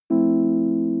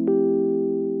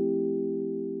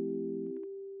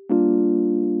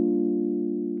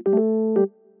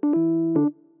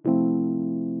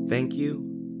Thank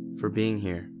you for being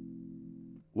here.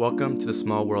 Welcome to the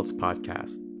Small Worlds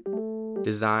podcast,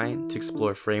 designed to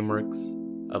explore frameworks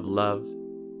of love,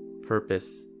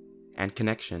 purpose, and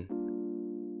connection.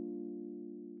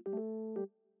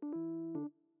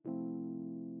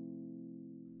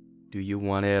 Do you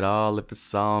want it all if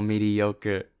it's all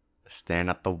mediocre? Staring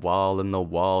at the wall and the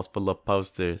walls full of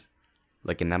posters,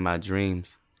 looking at my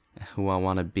dreams and who I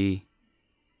want to be.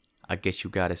 I guess you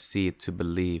gotta see it to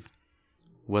believe.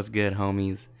 What's good,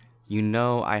 homies? You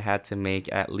know I had to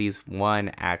make at least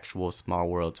one actual Small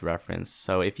Worlds reference.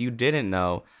 So if you didn't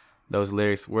know, those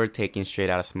lyrics were taken straight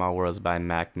out of Small Worlds by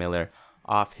Mac Miller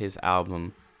off his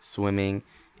album Swimming.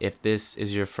 If this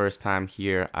is your first time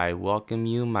here, I welcome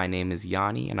you. My name is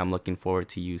Yanni, and I'm looking forward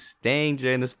to you staying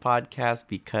during this podcast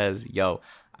because,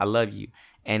 I love you.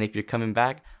 And if you're coming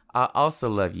back, I also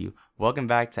love you. Welcome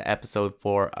back to episode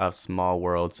 4 of Small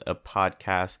Worlds, a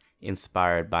podcast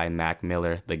inspired by Mac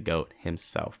Miller, the GOAT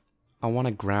himself. I want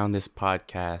to ground this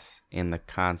podcast in the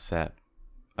concept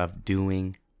of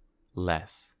doing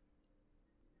less.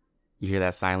 You hear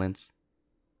that silence?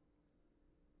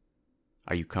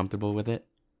 Are you comfortable with it?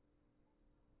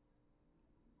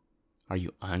 Are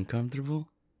you uncomfortable?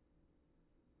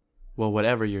 Well,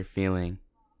 whatever you're feeling,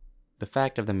 the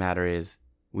fact of the matter is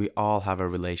we all have a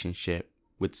relationship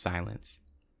with silence.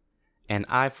 And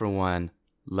I, for one,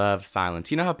 love silence.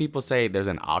 You know how people say there's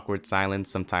an awkward silence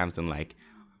sometimes in like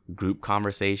group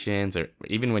conversations, or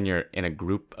even when you're in a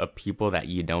group of people that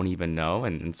you don't even know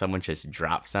and someone just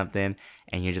drops something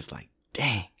and you're just like,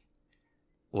 dang,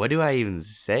 what do I even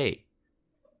say?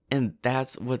 And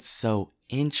that's what's so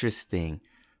interesting.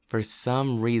 For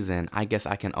some reason, I guess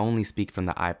I can only speak from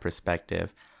the I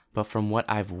perspective, but from what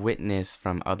I've witnessed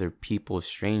from other people,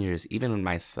 strangers, even with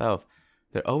myself,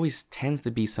 there always tends to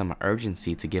be some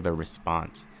urgency to give a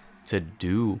response, to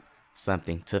do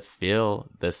something, to fill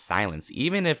the silence,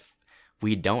 even if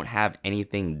we don't have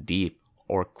anything deep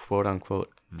or quote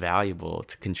unquote valuable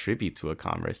to contribute to a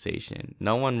conversation.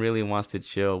 No one really wants to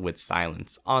chill with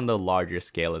silence on the larger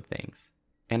scale of things.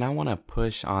 And I want to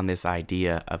push on this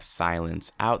idea of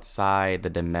silence outside the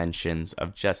dimensions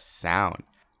of just sound.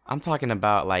 I'm talking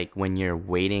about like when you're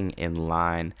waiting in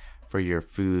line for your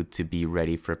food to be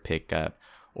ready for pickup,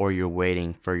 or you're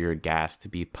waiting for your gas to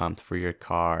be pumped for your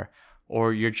car,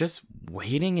 or you're just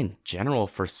waiting in general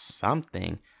for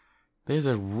something. There's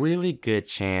a really good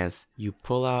chance you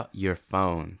pull out your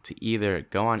phone to either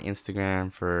go on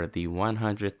Instagram for the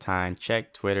 100th time,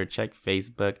 check Twitter, check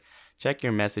Facebook, check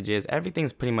your messages.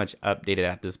 Everything's pretty much updated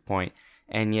at this point,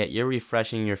 and yet you're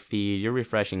refreshing your feed, you're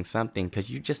refreshing something because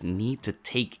you just need to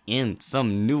take in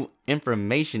some new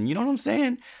information. You know what I'm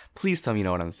saying? Please tell me you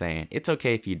know what I'm saying. It's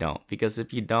okay if you don't, because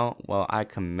if you don't, well, I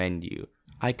commend you.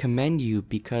 I commend you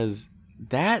because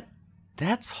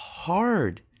that's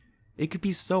hard. It could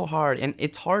be so hard, and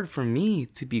it's hard for me,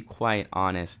 to be quite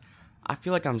honest. I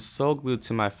feel like I'm so glued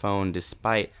to my phone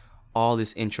despite all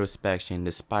this introspection,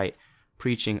 despite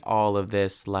preaching all of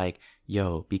this like,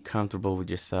 be comfortable with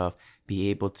yourself, be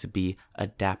able to be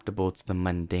adaptable to the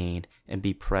mundane, and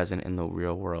be present in the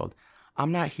real world.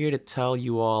 I'm not here to tell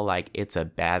you all like it's a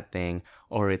bad thing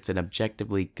or it's an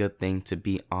objectively good thing to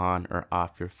be on or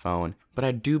off your phone, but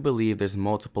I do believe there's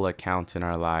multiple accounts in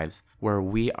our lives where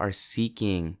we are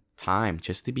seeking time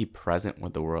just to be present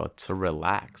with the world, to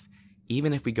relax.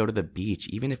 Even if we go to the beach,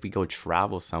 even if we go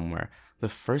travel somewhere, the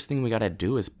first thing we gotta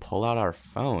do is pull out our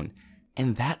phone.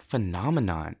 And that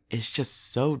phenomenon is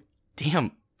just so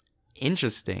damn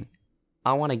interesting.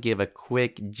 I want to give a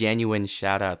quick, genuine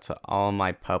shout out to all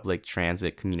my public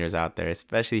transit commuters out there,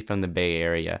 especially from the Bay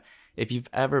Area. If you've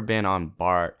ever been on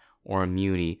BART or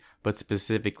Muni, but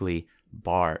specifically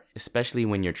BART, especially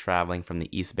when you're traveling from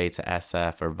the East Bay to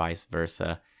SF or vice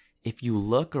versa, if you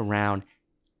look around,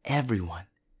 everyone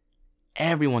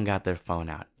got their phone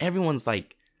out. Everyone's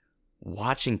like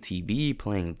watching TV,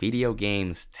 playing video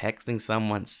games, texting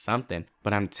someone, something.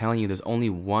 But I'm telling you, there's only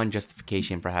one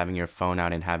justification for having your phone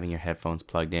out and having your headphones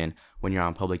plugged in when you're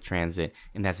on public transit,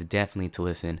 and that's definitely to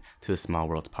listen to the Small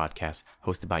Worlds podcast,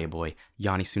 hosted by your boy,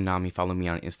 Yanni Tsunami. Follow me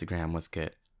on Instagram. What's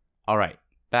good? All right,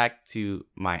 back to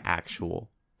my actual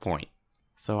point.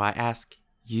 So I ask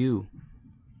you,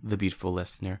 the beautiful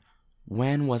listener,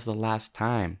 when was the last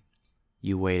time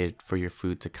you waited for your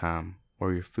food to come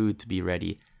or your food to be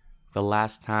ready? The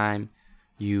last time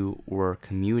you were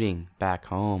commuting back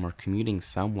home or commuting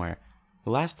somewhere,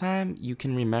 the last time you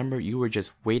can remember you were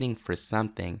just waiting for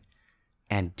something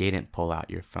and didn't pull out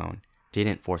your phone,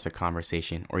 didn't force a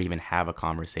conversation or even have a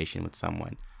conversation with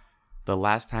someone. The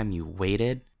last time you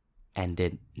waited and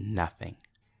did nothing.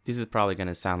 This is probably going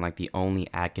to sound like the only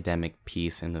academic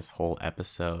piece in this whole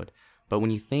episode, But when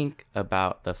you think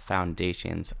about the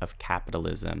foundations of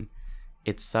capitalism,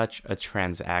 it's such a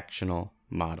transactional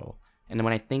model. And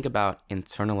when I think about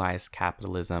internalized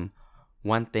capitalism,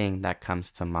 one thing that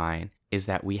comes to mind is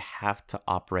that we have to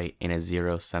operate in a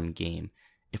zero-sum game.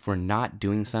 If we're not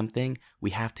doing something, we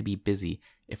have to be busy.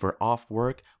 If we're off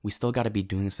work, we still got to be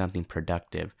doing something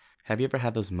productive. Have you ever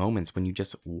had those moments when you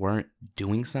just weren't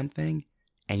doing something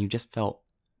and you just felt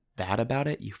bad about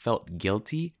it? You felt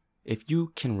guilty? If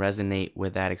you can resonate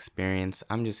with that experience,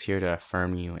 I'm just here to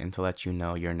affirm you and to let you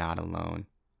know you're not alone.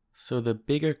 So the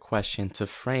bigger question to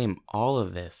frame all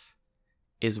of this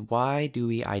is, why do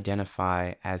we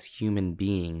identify as human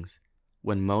beings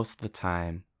when most of the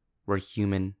time we're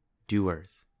human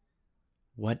doers?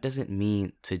 What does it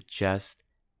mean to just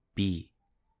be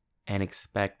and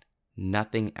expect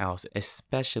nothing else,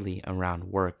 especially around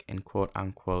work and quote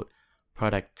unquote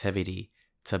productivity,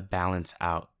 to balance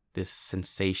out this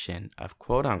sensation of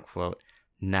quote unquote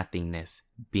nothingness,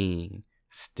 being,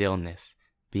 stillness,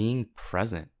 being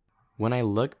present? When I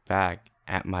look back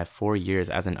at my 4 years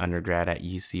as an undergrad at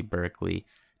UC Berkeley,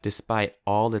 despite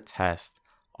all the tests,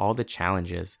 all the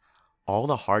challenges, all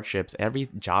the hardships, every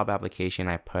job application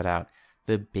I put out,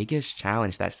 the biggest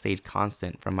challenge that stayed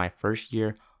constant from my first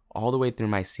year all the way through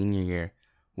my senior year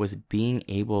was being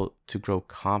able to grow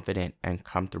confident and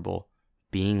comfortable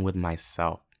being with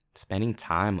myself, spending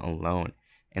time alone,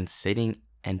 and sitting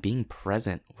and being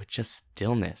present with just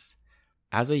stillness.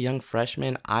 As a young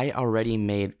freshman, I already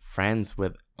made friends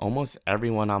with almost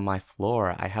everyone on my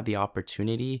floor. I had the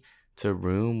opportunity to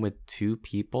room with 2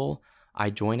 people. I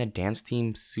joined a dance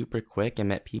team super quick and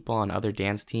met people on other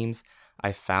dance teams.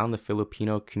 I found the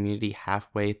Filipino community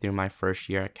halfway through my first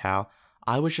year at Cal.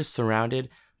 I was just surrounded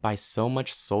by so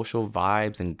much social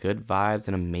vibes and good vibes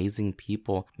and amazing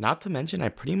people. Not to mention, I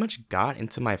pretty much got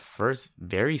into my first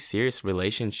very serious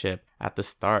relationship at the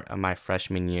start of my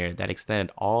freshman year that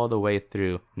extended all the way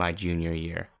through my junior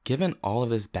year. Given all of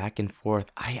this back and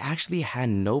forth, I actually had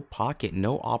no pocket,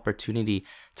 no opportunity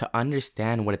to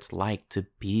understand what it's like to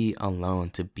be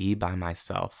alone, to be by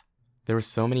myself. There were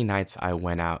so many nights I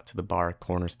went out to the bar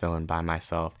Cornerstone by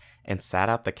myself and sat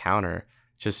at the counter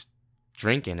just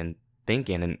drinking and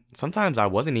thinking, and sometimes I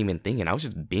wasn't even thinking, I was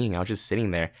just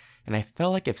sitting there, and I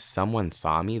felt like if someone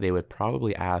saw me, they would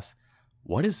probably ask,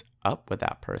 what is up with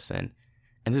that person?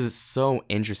 And this is so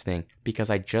interesting because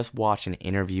I just watched an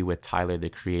interview with Tyler, the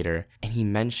Creator, and he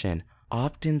mentioned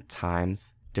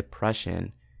oftentimes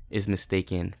depression is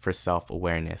mistaken for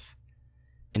self-awareness.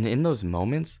 And in those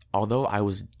moments, although I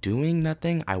was doing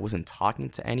nothing, I wasn't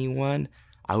talking to anyone,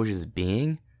 I was just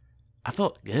being, I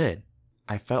felt good.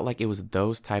 I felt like it was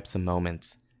those types of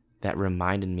moments that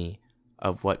reminded me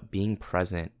of what being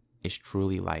present is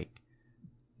truly like,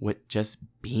 what just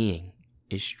being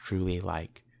is truly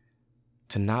like.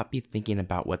 To not be thinking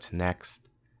about what's next,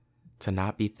 to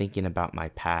not be thinking about my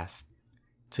past,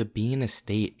 to be in a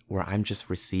state where I'm just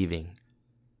receiving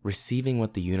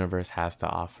what the universe has to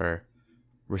offer,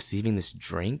 receiving this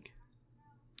drink,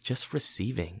 just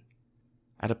receiving,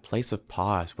 at a place of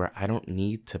pause where I don't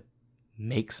need to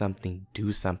make something,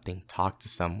 do something, talk to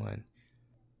someone,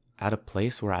 at a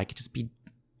place where I could just be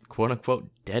quote unquote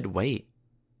dead weight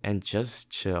and just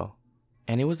chill.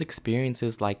 And it was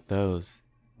experiences like those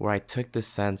where I took this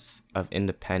sense of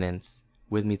independence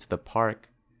with me to the park,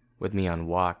 with me on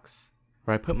walks,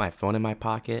 where I put my phone in my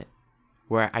pocket,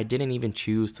 where I didn't even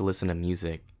choose to listen to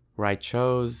music, where I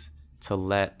chose to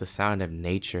let the sound of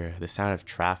nature, the sound of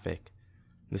traffic,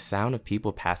 the sound of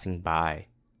people passing by,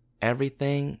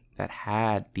 everything that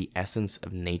had the essence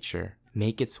of nature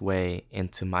make its way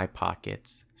into my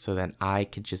pockets so that I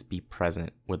could just be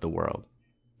present with the world.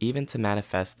 Even to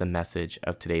manifest the message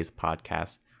of today's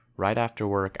podcast, right after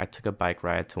work, I took a bike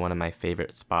ride to one of my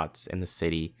favorite spots in the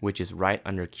city, which is right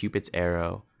under Cupid's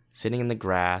Arrow, sitting in the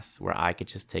grass where I could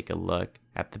just take a look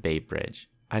at the Bay Bridge.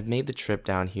 I've made the trip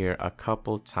down here a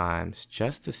couple times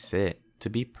just to sit, to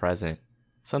be present,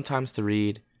 sometimes to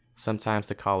read, sometimes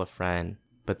to call a friend,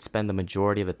 but spend the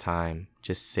majority of the time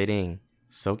just sitting,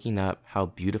 soaking up how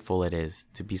beautiful it is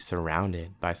to be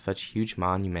surrounded by such huge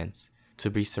monuments,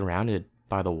 to be surrounded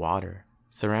by the water,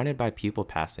 surrounded by people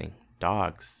passing,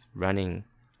 dogs running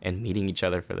and meeting each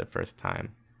other for the first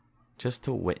time. Just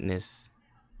to witness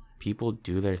people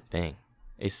do their thing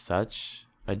is such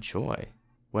a joy.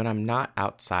 When I'm not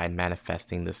outside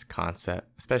manifesting this concept,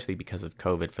 especially because of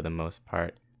COVID for the most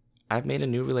part, I've made a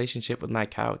new relationship with my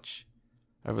couch.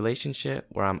 A relationship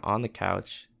where I'm on the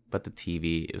couch, but the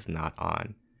TV is not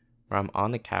on. Where I'm on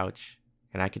the couch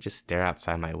and I could just stare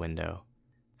outside my window.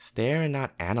 Stare and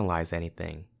not analyze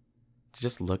anything. To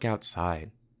just look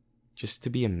outside. Just to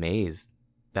be amazed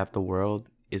that the world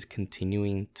is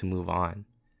continuing to move on,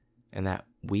 and that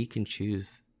we can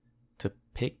choose to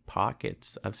pick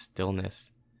pockets of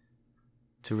stillness,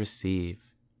 to receive,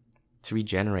 to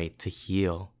regenerate, to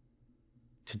heal,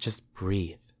 to just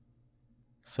breathe.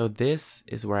 So this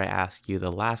is where I ask you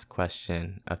the last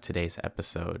question of today's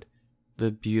episode,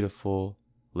 the beautiful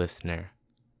listener.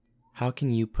 How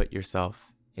can you put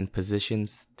yourself in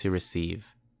positions to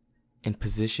receive, in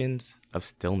positions of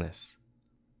stillness,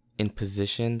 in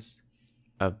positions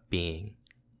of being?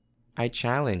 I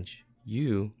challenge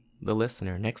you, the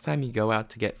listener, next time you go out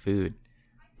to get food,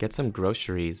 get some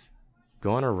groceries,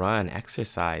 go on a run,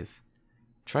 exercise,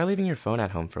 try leaving your phone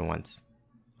at home for once.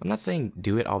 I'm not saying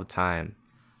do it all the time,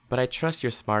 but I trust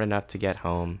you're smart enough to get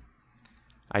home.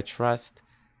 I trust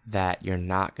that you're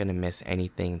not going to miss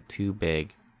anything too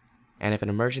big. And if an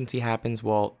emergency happens,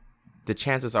 well, the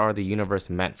chances are the universe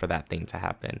meant for that thing to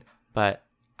happen. But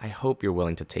I hope you're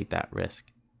willing to take that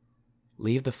risk.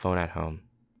 Leave the phone at home.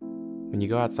 When you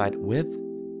go outside with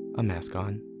a mask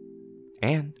on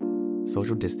and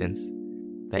social distance,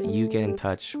 that you get in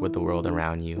touch with the world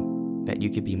around you, that you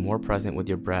could be more present with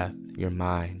your breath, your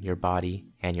mind, your body,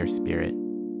 and your spirit.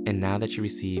 And now that you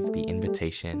receive the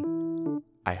invitation,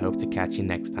 I hope to catch you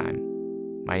next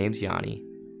time. My name's Yanni,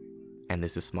 and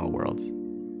this is Small Worlds.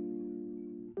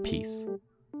 Peace.